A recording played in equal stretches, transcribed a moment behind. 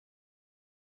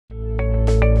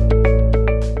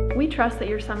trust that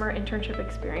your summer internship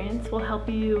experience will help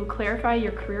you clarify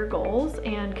your career goals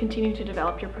and continue to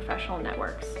develop your professional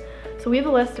networks. So we have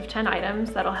a list of 10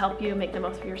 items that'll help you make the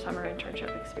most of your summer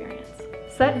internship experience.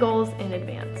 Set goals in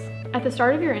advance. At the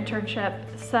start of your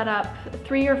internship, set up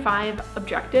 3 or 5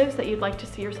 objectives that you'd like to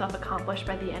see yourself accomplish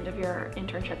by the end of your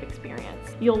internship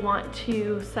experience. You'll want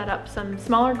to set up some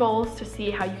smaller goals to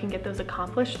see how you can get those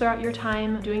accomplished throughout your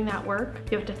time doing that work.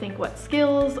 You have to think what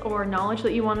skills or knowledge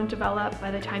that you want to develop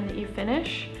by the time that you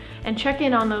finish, and check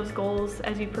in on those goals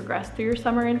as you progress through your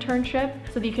summer internship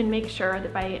so that you can make sure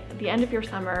that by the end of your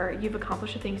summer, you've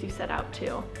accomplished the things you set out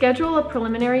to. Schedule a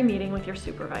preliminary meeting with your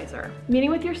supervisor. Meeting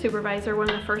with your supervisor one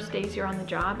of the first days you're on the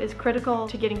job is critical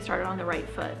to getting started on the right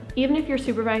foot. Even if your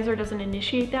supervisor doesn't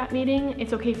initiate that meeting,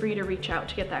 it's okay for you to reach out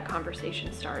to get that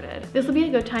conversation started. This will be a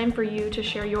good time for you to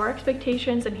share your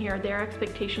expectations and hear their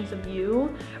expectations of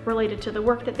you related to the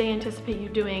work that they anticipate you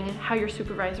doing, how your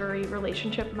supervisory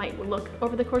relationship might look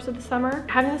over the course of the summer.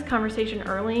 Having this conversation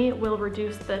early will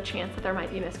reduce the chance that there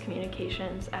might be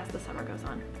miscommunications as the summer goes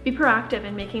on. Be proactive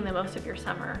in making the most of your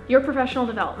summer. Your professional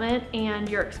development and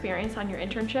your experience on your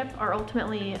internship are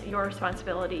ultimately your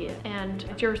responsibility, and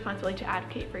it's your responsibility to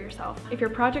advocate for yourself. If your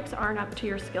projects aren't up to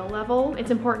your skill level,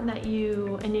 it's important that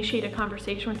you initiate a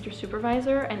conversation with your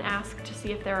supervisor and ask to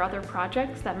see if there are other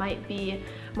projects that might be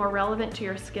more relevant to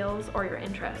your skills or your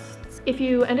interests. If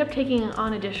you end up taking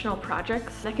on additional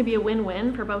projects, that can be a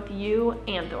win-win for both you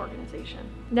and the organization.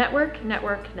 Network,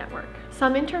 network, network.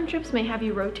 Some internships may have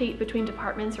you rotate between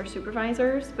departments or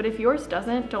supervisors, but if yours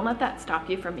doesn't, don't let that stop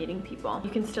you from meeting people. You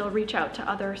can still reach out to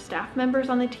other staff members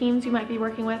on the teams you might be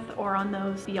working with or on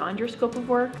those beyond your scope of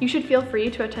work. You should feel free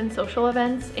to attend social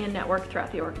events and network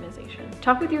throughout the organization.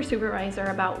 Talk with your supervisor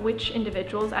about which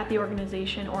individuals at the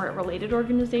organization or at related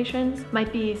organizations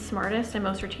might be smartest and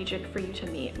most strategic for you to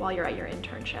meet while you're at your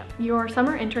internship. Your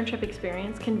summer internship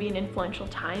experience can be an influential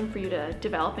time for you to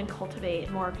develop and cultivate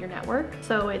more of your network.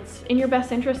 So it's in your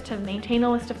best interest to maintain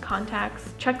a list of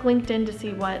contacts, check LinkedIn to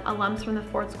see what alums from the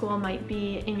Ford School might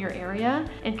be in your area,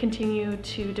 and continue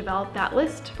to develop that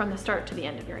list from the start to the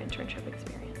end of your internship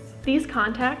experience. These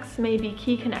contacts may be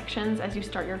key connections as you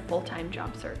start your full-time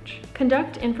job search.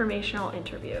 Conduct informational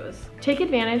interviews. Take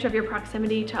advantage of your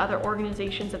proximity to other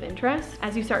organizations of interest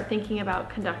as you start thinking about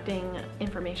conducting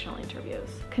informational interviews.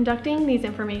 Conducting these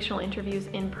informational interviews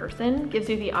in person gives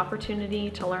you the opportunity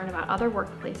to learn about other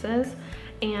workplaces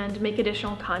and make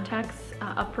additional contacts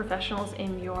of professionals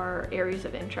in your areas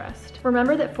of interest.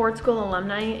 Remember that Ford School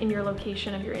alumni in your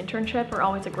location of your internship are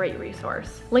always a great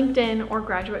resource. LinkedIn or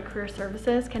Graduate Career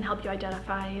Services can help you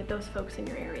identify those folks in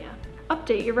your area.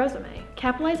 Update your resume.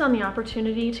 Capitalize on the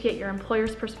opportunity to get your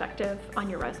employer's perspective on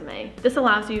your resume. This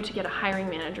allows you to get a hiring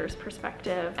manager's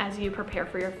perspective as you prepare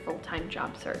for your full-time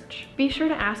job search. Be sure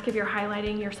to ask if you're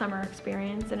highlighting your summer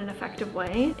experience in an effective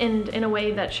way and in a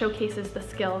way that showcases the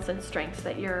skills and strengths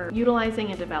that you're utilizing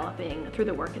and developing through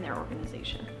the work in their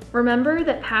organization. Remember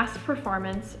that past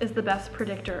performance is the best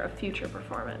predictor of future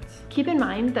performance. Keep in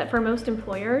mind that for most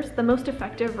employers, the most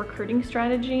effective recruiting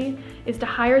strategy is to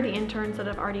hire the interns that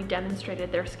have already demonstrated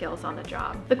their skills on the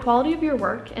job. The quality of your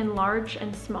work in large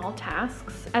and small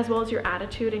tasks, as well as your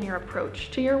attitude and your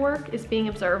approach to your work, is being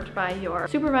observed by your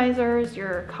supervisors,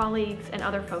 your colleagues, and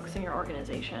other folks in your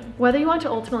organization. Whether you want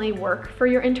to ultimately work for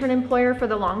your intern employer for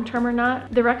the long term or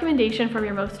not, the recommendation from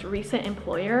your most recent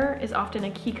employer is often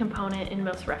a key component in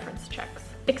most reference checks.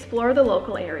 Explore the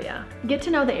local area. Get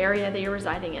to know the area that you're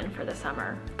residing in for the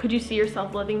summer. Could you see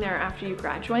yourself living there after you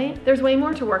graduate? There's way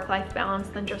more to work-life balance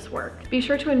than just work. Be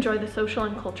sure to enjoy the social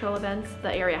and cultural events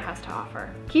the area has to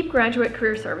offer. Keep Graduate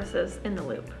Career Services in the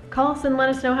loop. Call us and let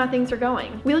us know how things are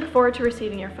going. We look forward to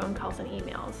receiving your phone calls and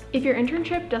emails. If your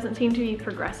internship doesn't seem to be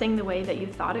progressing the way that you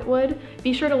thought it would,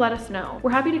 be sure to let us know.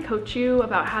 We're happy to coach you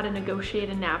about how to negotiate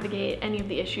and navigate any of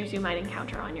the issues you might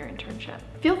encounter on your internship.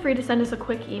 Feel free to send us a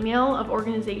quick email of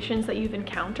organizations that you've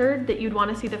encountered that you'd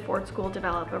want to see the Ford School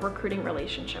develop a recruiting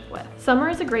relationship with. Summer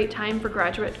is a great time for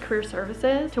Graduate Career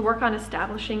Services to work on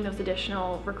establishing those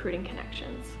additional recruiting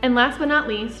connections. And last but not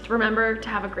least, remember to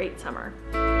have a great summer.